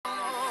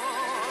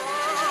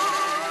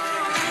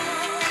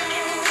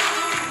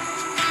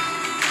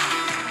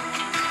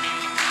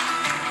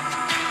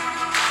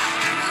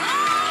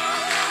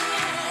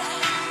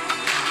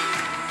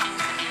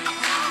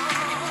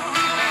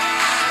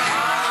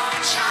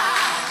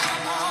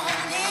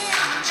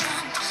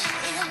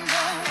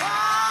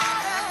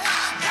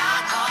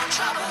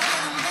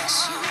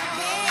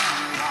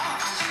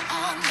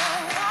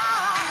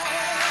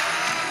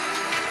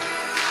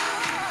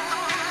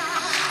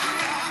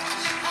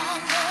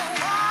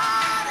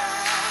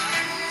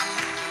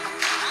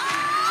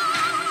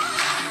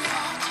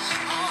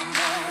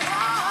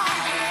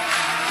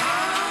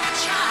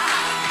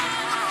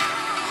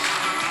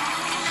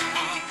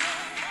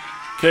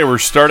Okay, we're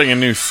starting a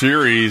new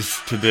series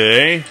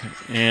today,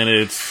 and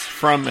it's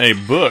from a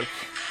book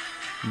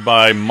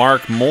by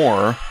Mark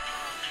Moore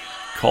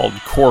called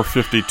Core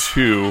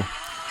 52.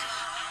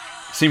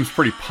 Seems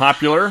pretty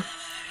popular.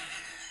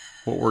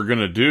 What we're going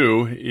to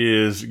do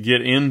is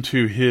get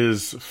into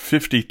his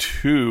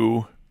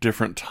 52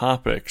 different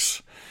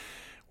topics.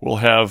 We'll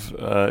have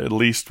at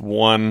least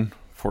one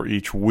for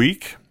each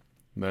week.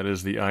 That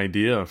is the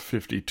idea of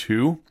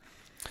 52.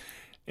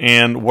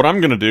 And what I'm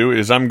going to do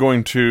is I'm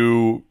going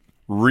to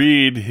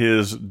read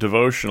his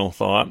devotional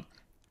thought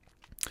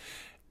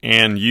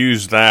and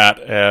use that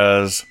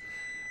as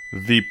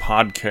the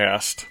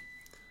podcast.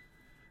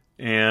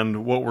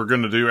 And what we're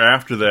going to do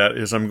after that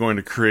is I'm going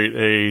to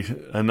create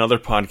another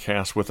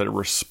podcast with a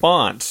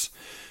response.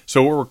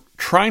 So what we're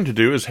trying to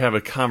do is have a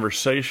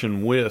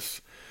conversation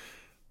with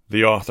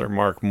the author,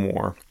 Mark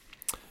Moore.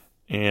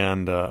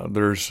 And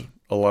there's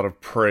a lot of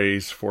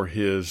praise for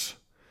his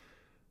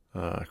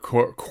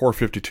Core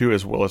 52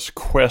 as well as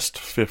Quest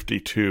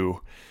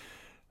 52.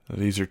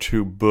 These are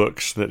two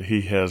books that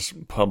he has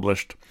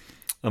published,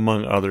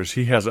 among others.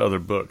 He has other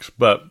books,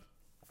 but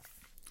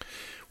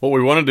what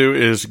we want to do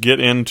is get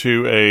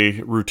into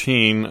a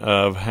routine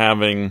of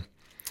having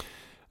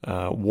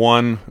at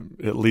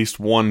least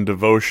one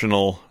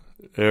devotional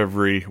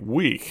every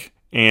week.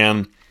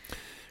 And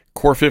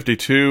Core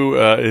 52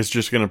 is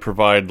just going to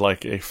provide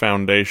like a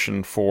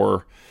foundation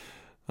for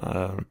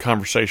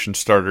conversation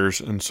starters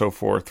and so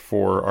forth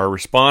for our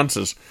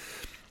responses.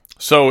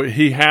 So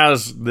he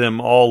has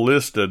them all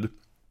listed,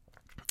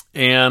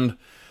 and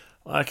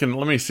let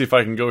me see if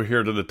I can go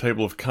here to the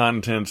table of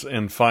contents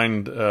and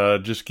find,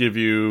 just give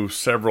you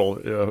several.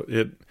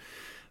 The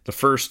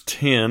first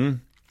 10,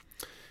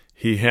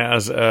 he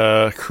has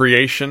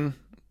creation,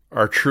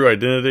 our true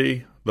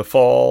identity, the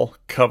fall,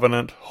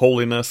 covenant,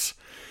 holiness,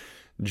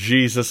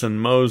 Jesus and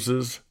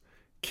Moses,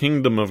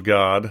 kingdom of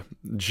God,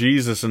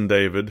 Jesus and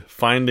David,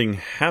 finding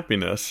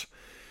happiness,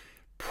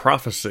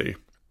 prophecy.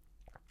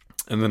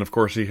 And then, of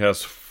course, he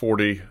has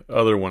 40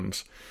 other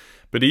ones.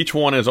 But each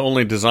one is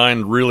only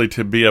designed really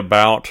to be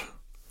about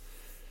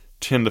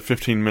 10 to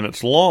 15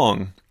 minutes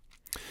long.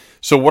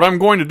 So what I'm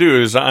going to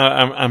do is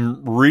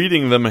I'm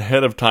reading them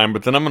ahead of time,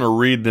 but then I'm going to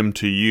read them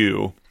to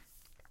you.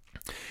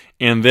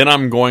 And then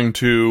I'm going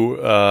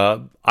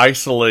to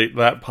isolate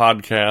that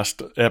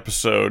podcast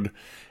episode,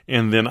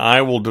 and then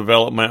I will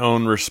develop my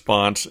own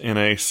response in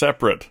a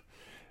separate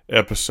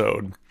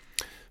episode.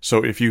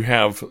 So if you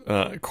have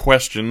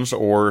questions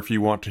or if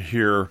you want to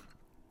hear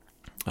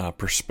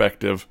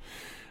perspective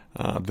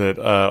that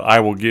I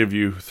will give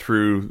you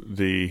through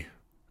the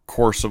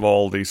course of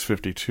all these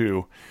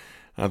 52,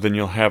 then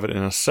you'll have it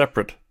in a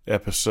separate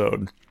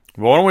episode.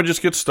 Well, why don't we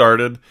just get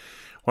started?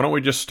 Why don't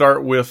we just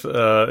start with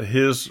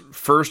his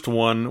first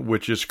one,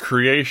 which is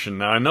creation.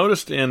 Now, I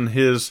noticed in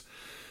his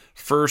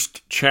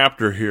first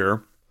chapter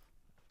here,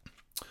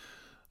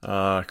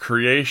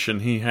 creation,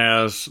 he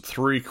has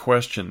 3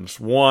 questions.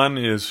 One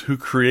is, who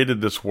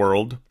created this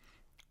world?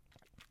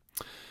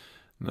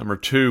 Number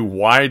 2,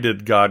 why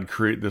did God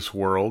create this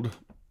world?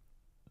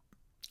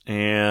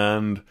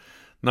 And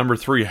number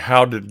 3,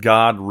 how did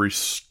God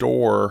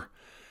restore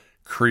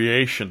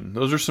creation?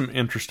 Those are some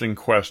interesting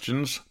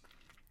questions.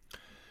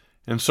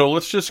 And so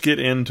let's just get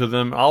into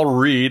them. I'll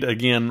read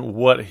again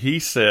what he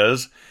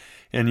says,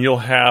 and you'll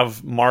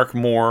have Mark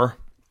Moore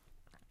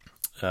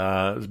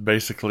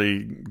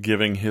basically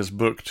giving his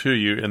book to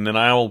you, and then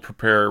I will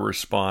prepare a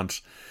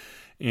response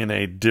in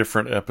a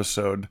different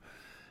episode.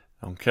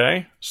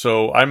 Okay?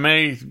 So I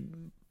may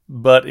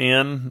butt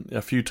in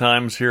a few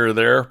times here or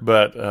there,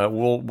 but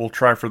we'll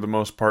try for the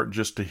most part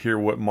just to hear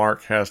what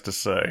Mark has to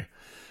say.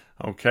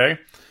 Okay?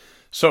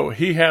 So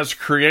he has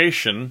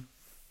creation,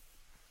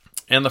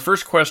 and the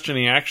first question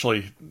he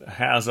actually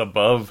has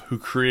above who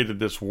created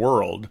this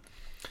world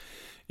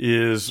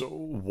is,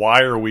 why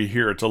are we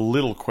here? It's a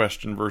little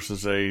question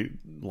versus a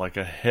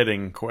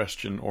heading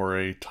question or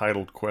a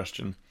titled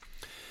question.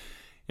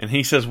 And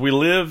he says, we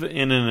live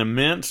in an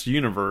immense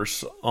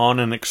universe on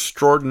an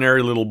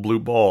extraordinary little blue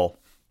ball.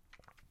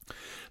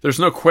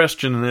 There's no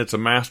question that it's a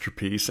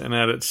masterpiece, and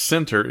at its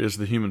center is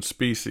the human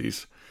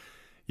species.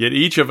 Yet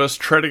each of us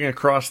treading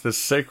across this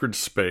sacred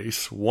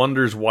space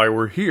wonders why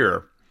we're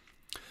here.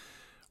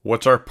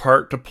 What's our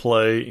part to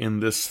play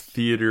in this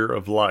theater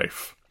of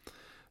life?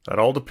 That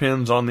all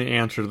depends on the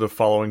answer to the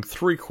following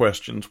 3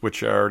 questions,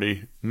 which I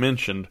already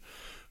mentioned.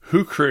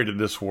 Who created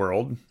this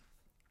world?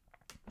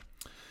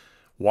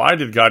 Why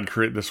did God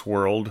create this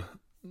world?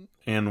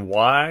 And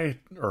why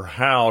or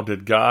how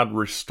did God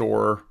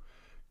restore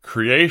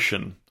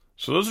creation?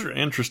 So those are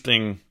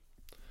interesting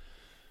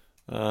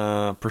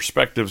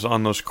perspectives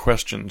on those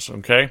questions,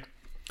 okay?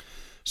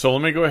 So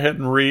let me go ahead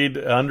and read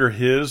under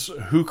his,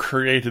 who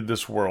created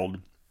this world?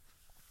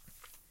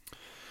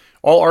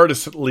 All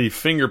artists leave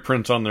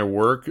fingerprints on their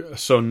work,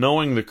 so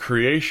knowing the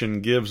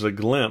creation gives a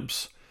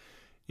glimpse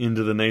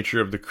into the nature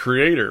of the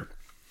Creator.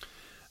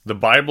 The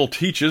Bible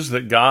teaches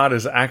that God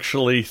is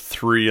actually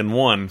 3 in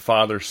 1,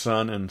 Father,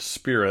 Son, and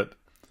Spirit.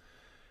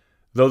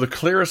 Though the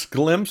clearest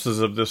glimpses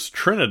of this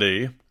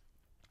Trinity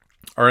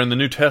are in the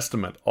New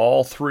Testament.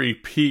 All three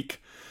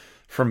peek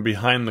from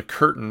behind the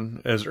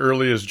curtain as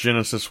early as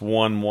Genesis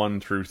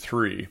 1 through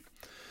 3.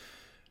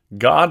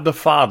 God the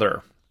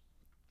Father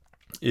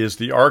is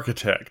the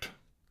architect.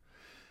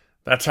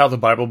 That's how the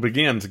Bible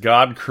begins.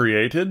 God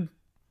created.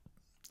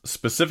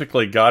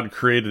 Specifically, God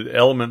created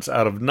elements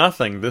out of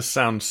nothing. This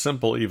sounds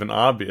simple, even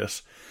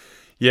obvious.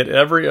 Yet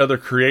every other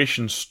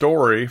creation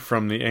story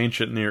from the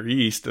ancient Near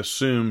East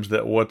assumes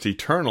that what's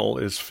eternal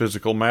is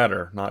physical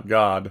matter, not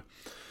God.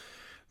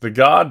 The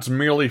gods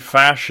merely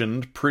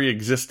fashioned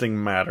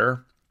pre-existing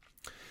matter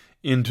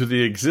into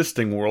the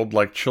existing world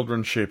like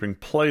children shaping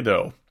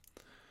Play-Doh.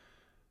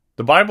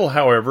 The Bible,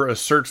 however,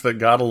 asserts that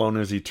God alone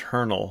is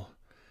eternal.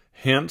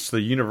 Hence,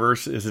 the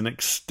universe is an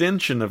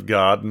extension of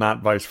God,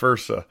 not vice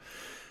versa.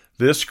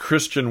 This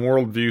Christian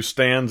worldview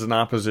stands in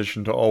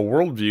opposition to all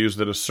worldviews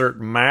that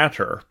assert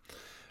matter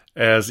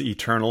as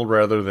eternal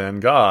rather than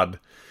God.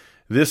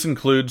 This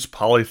includes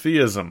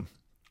polytheism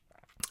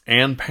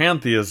and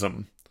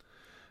pantheism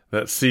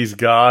that sees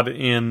God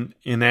in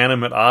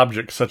inanimate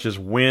objects such as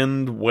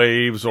wind,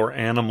 waves, or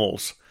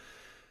animals.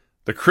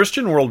 The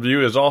Christian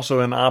worldview is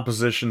also in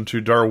opposition to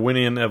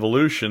Darwinian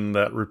evolution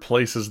that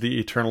replaces the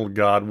eternal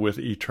God with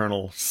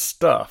eternal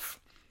stuff.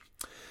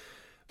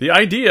 The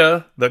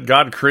idea that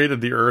God created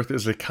the earth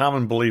is a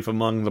common belief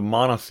among the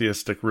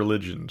monotheistic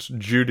religions,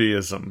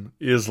 Judaism,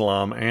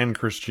 Islam, and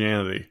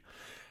Christianity.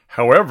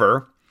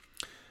 However,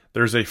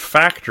 there's a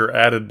factor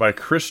added by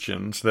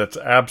Christians that's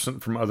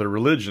absent from other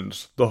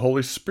religions. The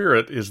Holy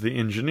Spirit is the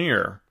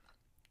engineer.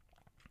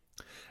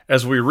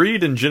 As we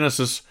read in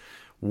Genesis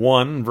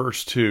 1,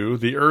 verse 2,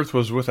 the earth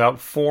was without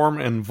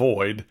form and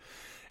void,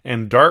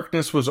 and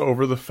darkness was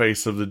over the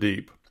face of the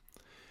deep.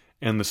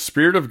 And the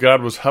Spirit of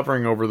God was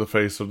hovering over the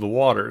face of the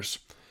waters.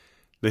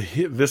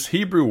 This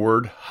Hebrew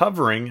word,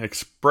 hovering,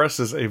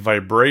 expresses a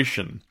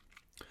vibration.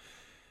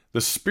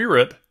 The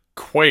Spirit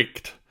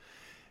quaked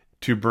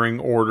to bring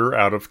order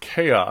out of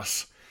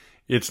chaos.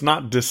 It's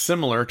not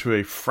dissimilar to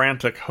a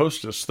frantic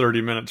hostess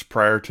 30 minutes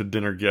prior to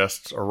dinner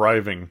guests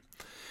arriving.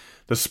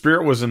 The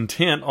Spirit was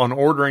intent on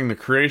ordering the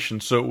creation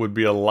so it would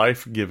be a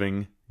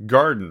life-giving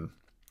garden.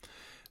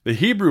 The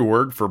Hebrew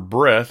word for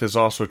breath is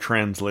also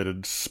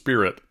translated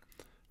spirit.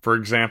 For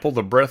example,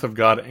 the breath of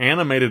God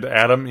animated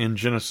Adam in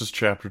Genesis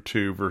chapter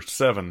 2, verse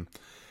 7.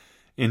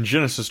 In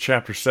Genesis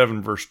chapter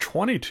 7, verse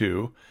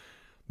 22,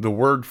 the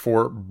word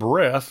for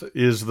breath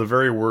is the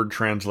very word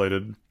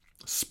translated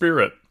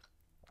spirit.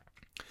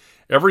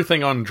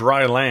 Everything on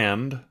dry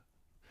land,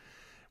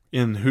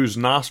 in whose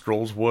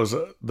nostrils was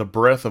the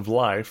breath of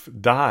life,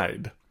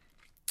 died.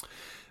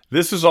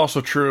 This is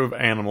also true of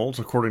animals,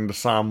 according to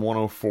Psalm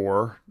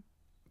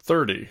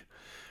 104:30.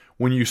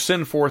 When you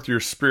send forth your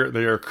spirit,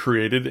 they are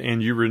created,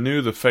 and you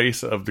renew the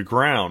face of the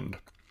ground.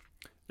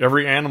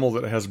 Every animal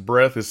that has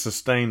breath is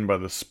sustained by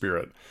the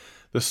Spirit.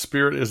 The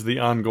Spirit is the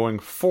ongoing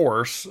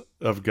force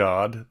of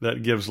God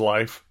that gives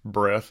life,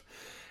 breath,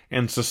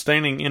 and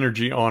sustaining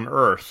energy on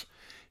earth.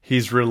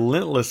 He's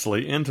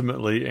relentlessly,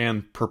 intimately,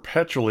 and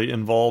perpetually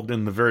involved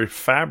in the very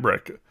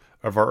fabric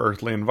of our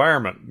earthly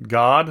environment.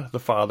 God, the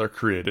Father,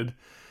 created.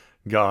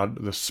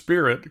 God, the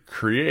Spirit,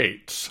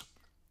 creates.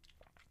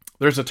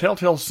 There's a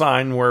telltale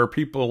sign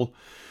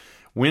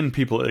when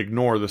people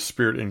ignore the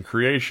Spirit in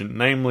creation,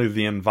 namely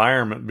the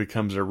environment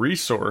becomes a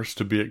resource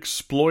to be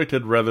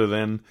exploited rather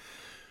than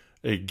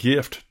a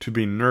gift to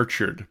be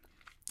nurtured.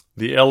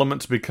 The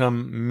elements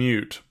become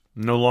mute,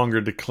 no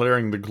longer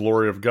declaring the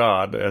glory of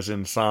God, as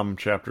in Psalm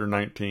chapter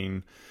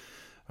 19,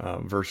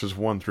 verses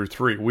 1 through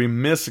 3. We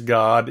miss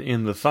God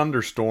in the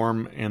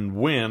thunderstorm and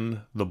wind,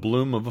 the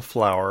bloom of a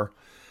flower,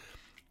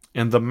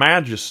 and the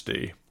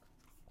majesty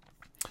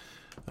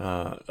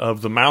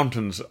of the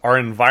mountains. Our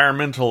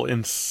environmental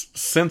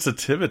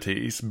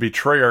insensitivities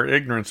betray our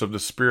ignorance of the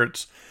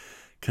Spirit's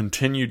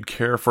continued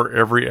care for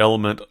every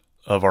element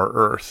of our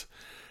earth.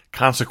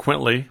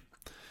 Consequently,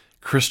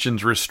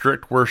 Christians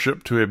restrict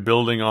worship to a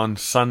building on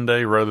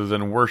Sunday rather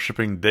than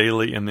worshiping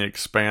daily in the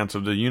expanse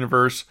of the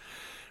universe,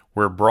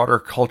 where broader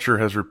culture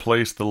has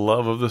replaced the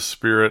love of the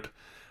Spirit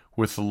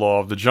with the law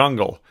of the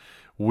jungle.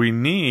 We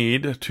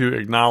need to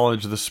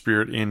acknowledge the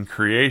Spirit in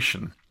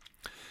creation.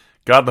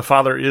 God the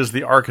Father is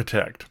the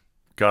architect,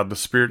 God the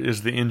Spirit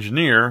is the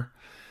engineer,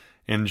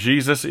 and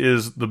Jesus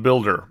is the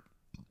builder.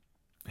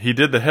 He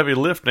did the heavy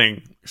lifting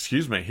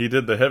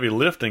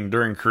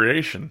during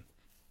creation.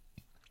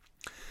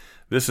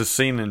 This is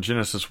seen in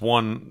Genesis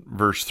 1,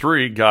 verse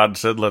 3. God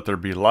said, "Let there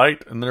be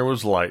light," and there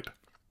was light.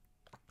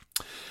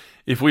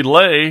 If we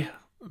lay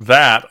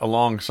that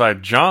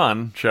alongside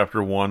John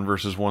chapter 1,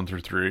 verses 1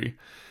 through 3,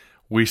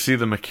 we see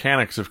the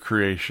mechanics of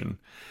creation.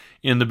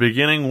 In the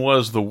beginning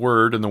was the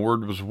Word, and the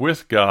Word was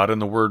with God, and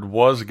the Word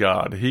was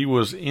God. He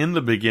was in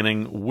the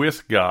beginning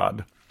with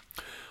God.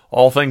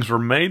 All things were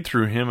made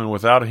through him, and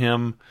without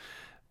him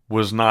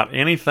was not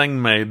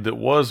anything made that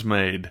was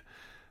made.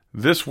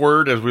 This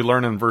Word, as we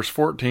learn in verse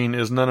 14,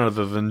 is none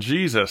other than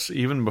Jesus.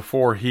 Even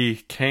before he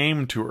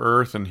came to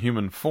earth in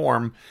human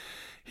form,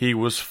 he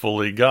was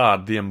fully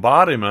God, the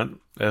embodiment,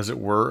 as it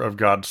were, of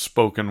God's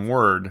spoken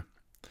word.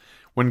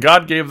 When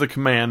God gave the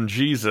command,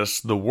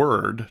 Jesus, the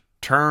Word,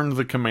 turned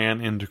the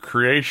command into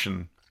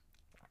creation.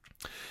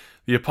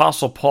 The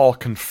Apostle Paul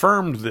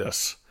confirmed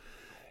this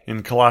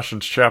in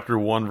Colossians chapter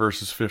 1,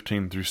 verses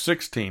 15 through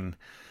 16,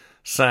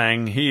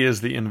 saying, He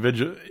is the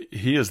image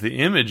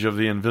of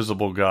the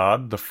invisible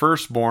God, the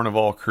firstborn of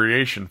all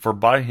creation, for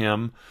by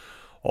him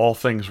all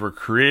things were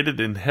created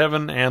in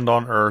heaven and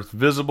on earth,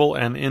 visible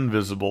and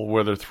invisible,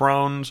 whether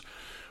thrones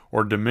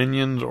or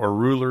dominions or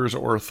rulers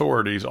or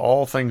authorities,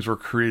 all things were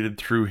created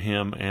through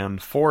him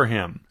and for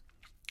him.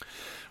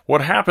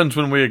 What happens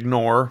when we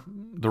ignore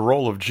the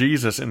role of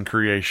Jesus in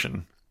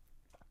creation?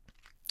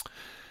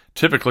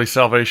 Typically,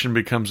 salvation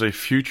becomes a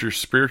future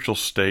spiritual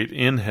state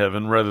in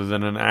heaven rather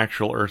than an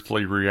actual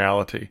earthly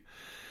reality.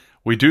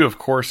 We do, of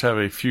course, have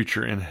a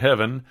future in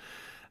heaven.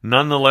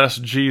 Nonetheless,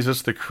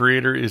 Jesus, the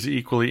Creator, is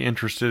equally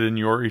interested in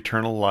your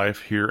eternal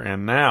life here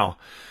and now.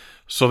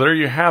 So there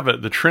you have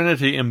it, the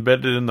Trinity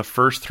embedded in the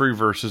first 3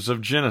 verses of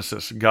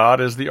Genesis.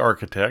 God is the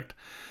architect,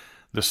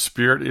 the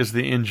Spirit is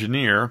the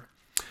engineer,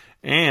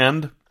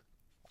 and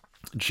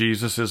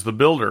Jesus is the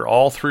builder.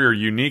 All 3 are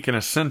unique and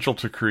essential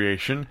to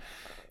creation.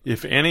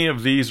 If any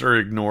of these are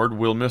ignored,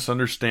 we'll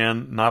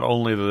misunderstand not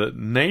only the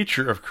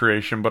nature of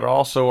creation, but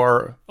also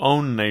our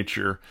own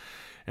nature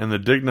and the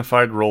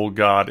dignified role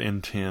God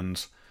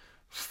intends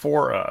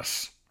for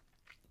us.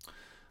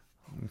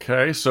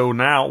 Okay, so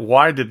now,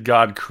 why did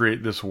God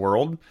create this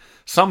world?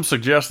 Some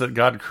suggest that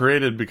God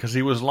created because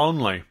he was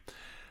lonely.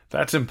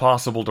 That's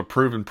impossible to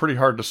prove and pretty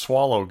hard to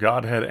swallow.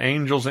 God had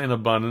angels in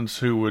abundance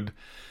who would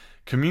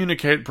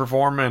communicate,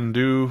 perform, and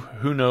do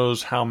who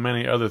knows how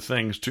many other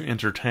things to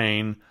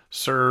entertain,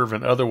 serve,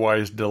 and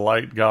otherwise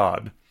delight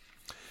God.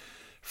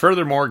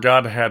 Furthermore,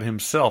 God had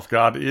himself.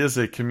 God is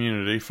a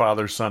community,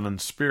 Father, Son,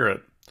 and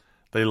Spirit.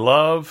 They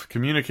love,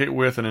 communicate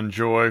with, and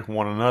enjoy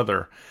one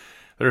another.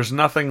 There's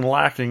nothing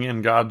lacking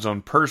in God's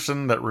own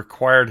person that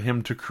required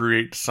him to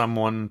create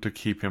someone to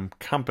keep him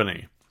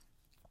company.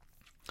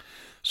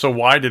 So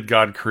why did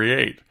God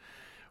create?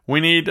 We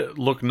need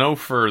look no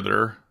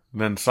further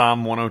than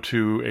Psalm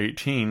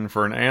 102:18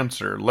 for an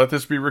answer. Let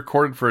this be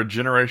recorded for a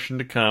generation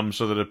to come,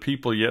 so that a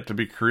people yet to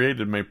be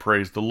created may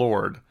praise the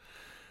Lord.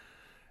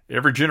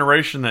 Every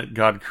generation that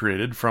God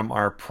created, from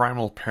our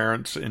primal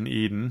parents in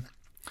Eden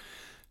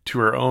to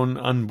our own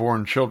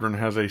unborn children,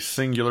 has a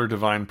singular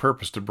divine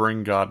purpose to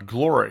bring God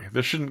glory.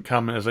 This shouldn't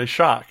come as a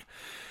shock.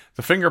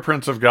 The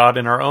fingerprints of God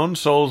in our own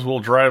souls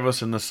will drive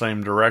us in the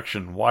same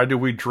direction. Why do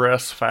we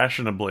dress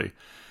fashionably?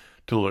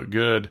 To look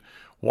good.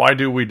 Why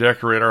do we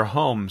decorate our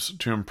homes?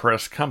 To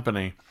impress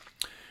company.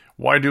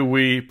 Why do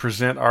we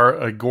present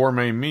a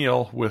gourmet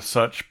meal with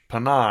such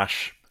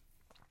panache?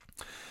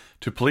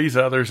 To please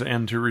others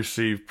and to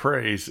receive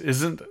praise.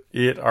 Isn't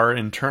it our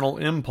internal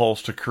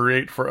impulse to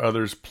create for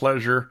others'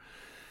 pleasure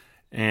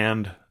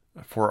and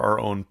for our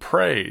own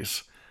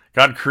praise?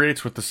 God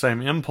creates with the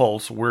same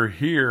impulse. We're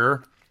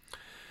here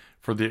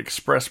for the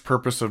express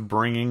purpose of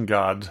bringing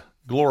God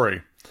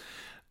glory.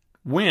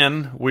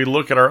 When we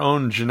look at our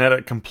own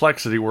genetic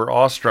complexity, we're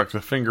awestruck.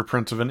 The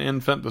fingerprints of an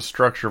infant, the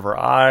structure of our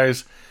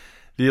eyes,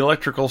 the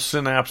electrical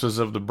synapses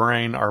of the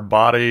brain, our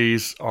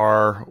bodies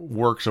are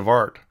works of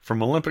art.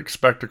 From Olympic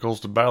spectacles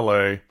to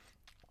ballet,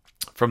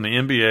 from the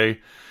NBA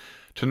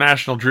to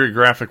National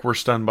Geographic, we're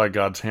stunned by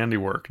God's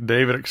handiwork.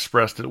 David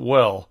expressed it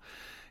well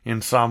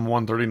in Psalm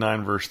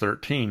 139, verse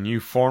 13. You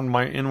formed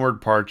my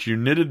inward parts. You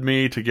knitted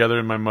me together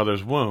in my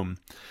mother's womb.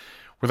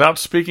 Without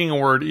speaking a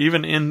word,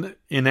 even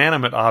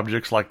inanimate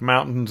objects like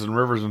mountains and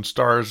rivers and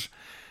stars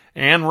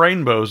and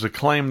rainbows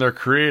acclaim their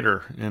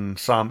creator in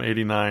Psalm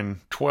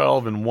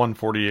 89:12 and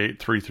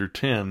 148:3 through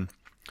 10.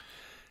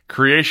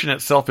 Creation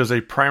itself is a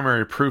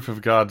primary proof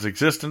of God's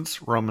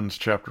existence, Romans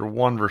chapter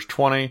 1, verse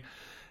 20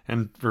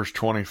 and verse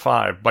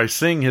 25. By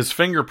seeing his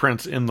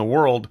fingerprints in the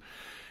world,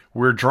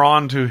 we're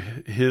drawn to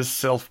his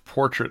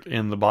self-portrait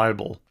in the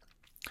Bible.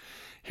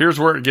 Here's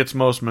where it gets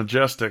most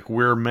majestic.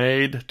 We're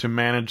made to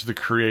manage the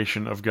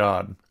creation of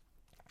God.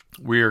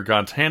 We are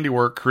God's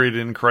handiwork, created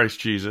in Christ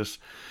Jesus,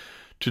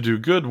 to do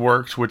good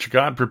works which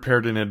God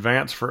prepared in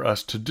advance for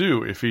us to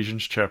do,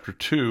 Ephesians chapter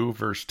 2,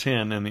 verse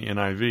 10 in the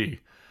NIV.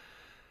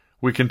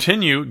 We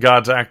continue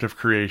God's act of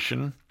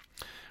creation.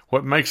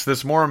 What makes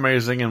this more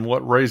amazing and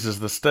what raises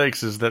the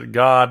stakes is that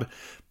God,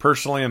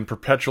 personally and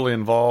perpetually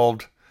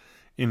involved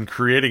in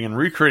creating and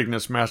recreating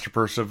this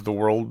masterpiece of the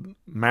world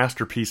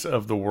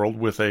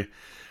with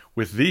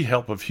the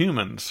help of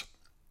humans.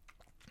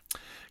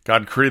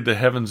 God created the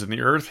heavens and the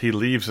earth. He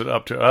leaves it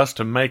up to us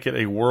to make it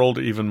a world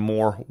even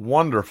more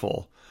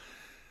wonderful.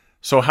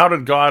 So how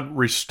did God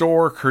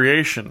restore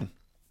creation?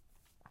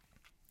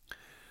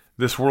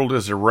 This world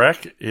is a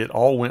wreck. It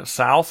all went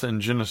south in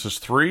Genesis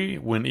 3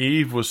 when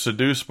Eve was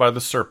seduced by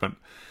the serpent.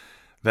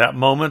 That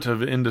moment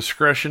of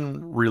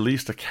indiscretion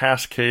released a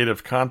cascade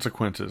of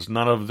consequences.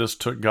 None of this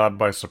took God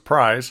by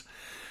surprise,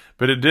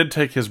 but it did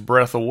take his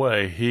breath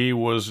away. He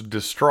was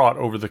distraught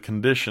over the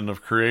condition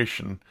of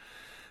creation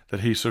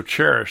that he so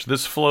cherished.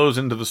 This flows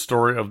into the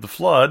story of the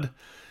flood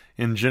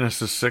in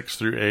Genesis 6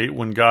 through 8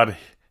 when God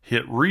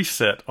hit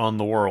reset on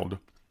the world.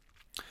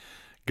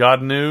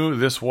 God knew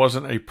this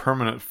wasn't a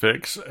permanent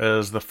fix,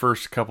 as the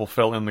first couple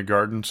fell in the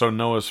garden, so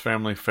Noah's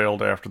family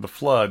failed after the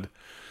flood.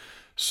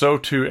 So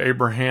too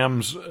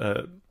Abraham's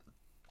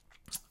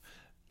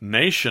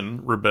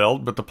nation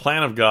rebelled, but the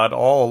plan of God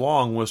all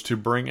along was to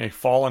bring a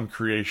fallen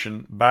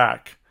creation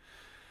back.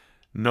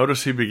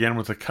 Notice he began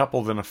with a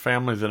couple, then a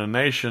family, then a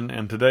nation,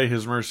 and today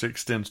his mercy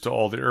extends to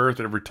all the earth,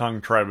 every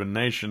tongue, tribe, and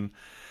nation.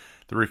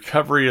 The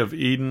recovery of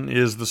Eden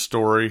is the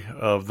story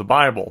of the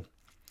Bible.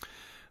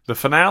 The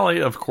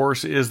finale, of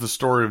course, is the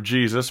story of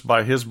Jesus.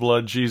 By his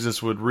blood,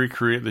 Jesus would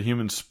recreate the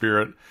human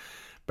spirit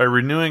by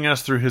renewing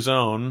us through his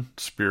own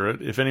spirit.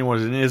 If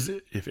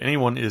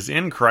anyone is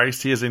in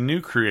Christ, he is a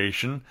new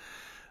creation.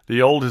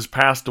 The old has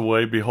passed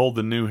away, behold,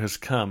 the new has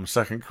come.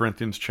 2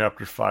 Corinthians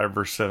chapter 5,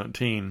 verse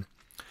 17.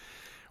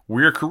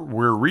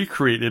 We're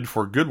recreated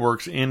for good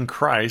works in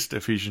Christ,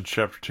 Ephesians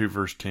chapter 2,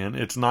 verse 10.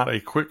 It's not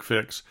a quick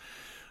fix,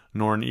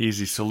 nor an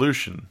easy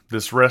solution.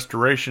 This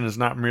restoration is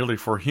not merely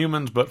for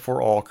humans, but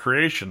for all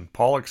creation.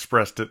 Paul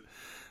expressed it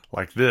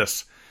like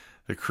this: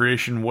 the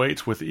creation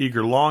waits with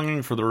eager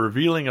longing for the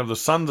revealing of the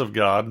sons of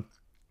God,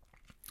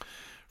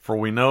 for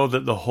we know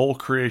that the whole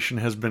creation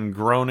has been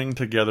groaning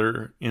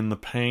together in the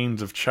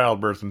pains of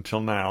childbirth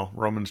until now.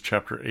 Romans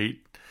chapter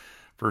 8,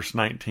 verse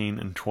 19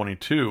 and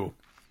 22.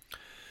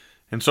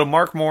 And so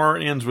Mark Moore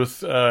ends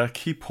with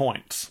key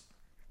points.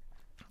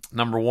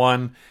 Number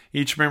one,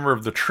 each member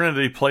of the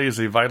Trinity plays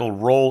a vital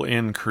role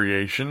in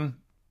creation.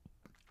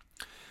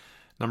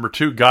 Number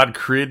two, God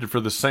created for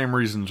the same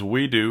reasons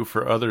we do,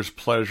 for others'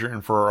 pleasure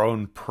and for our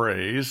own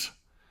praise.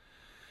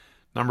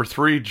 Number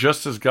three,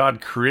 just as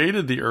God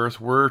created the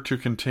earth, we're to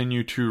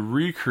continue to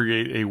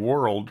recreate a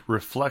world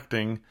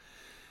reflecting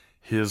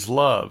his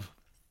love.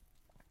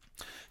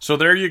 So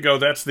there you go.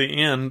 That's the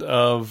end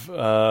of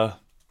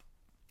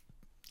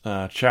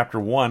chapter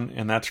 1,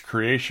 and that's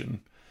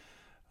creation.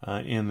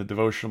 In the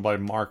devotional by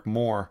Mark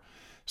Moore.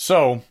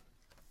 So,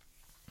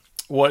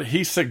 what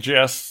he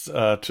suggests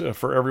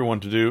for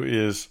everyone to do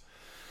is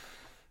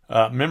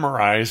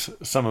memorize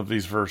some of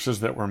these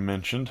verses that were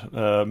mentioned,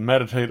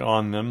 meditate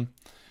on them,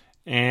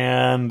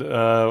 and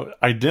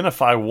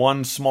identify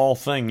one small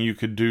thing you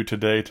could do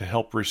today to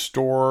help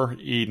restore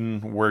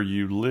Eden where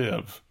you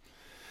live.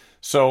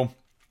 So,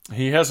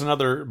 he has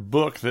another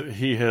book that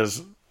he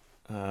has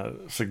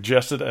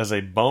suggested as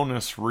a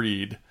bonus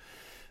read.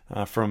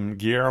 From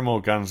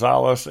Guillermo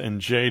Gonzalez and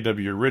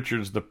J.W.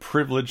 Richards, The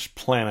Privileged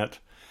Planet,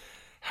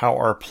 How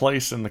Our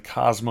Place in the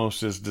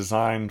Cosmos is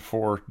Designed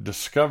for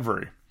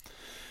Discovery.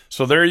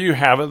 So there you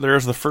have it.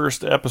 There's the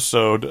first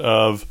episode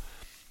of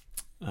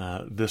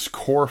this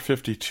Core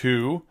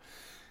 52,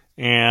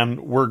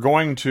 and we're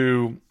going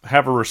to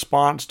have a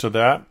response to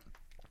that.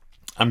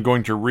 I'm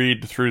going to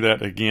read through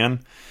that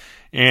again,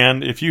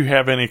 and if you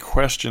have any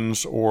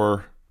questions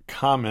or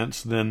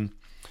comments, then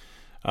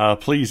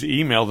please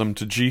email them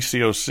to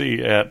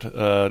gcoc at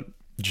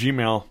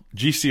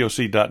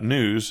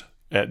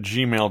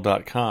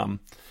gcoc.news@gmail.com,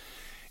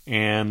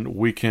 and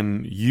we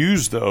can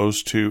use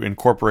those to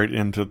incorporate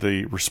into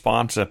the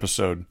response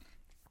episode.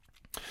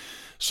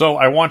 So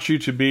I want you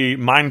to be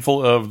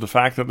mindful of the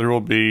fact that there will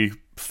be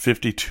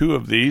 52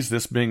 of these,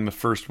 this being the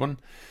first one,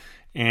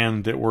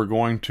 and that we're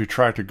going to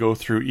try to go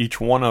through each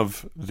one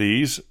of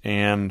these,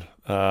 and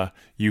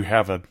you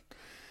have an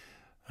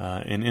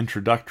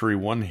introductory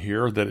one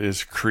here that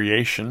is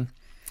creation,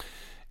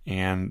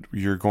 and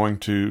you're going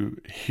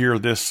to hear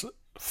this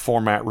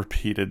format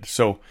repeated.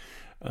 So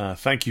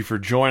thank you for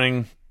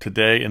joining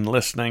today and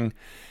listening,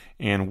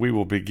 and we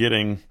will be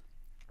getting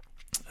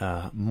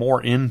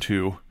more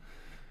into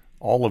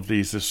all of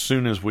these as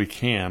soon as we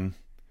can,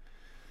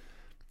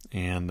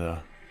 and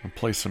I'll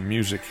play some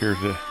music here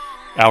to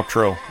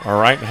outro. All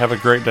right, have a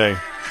great day.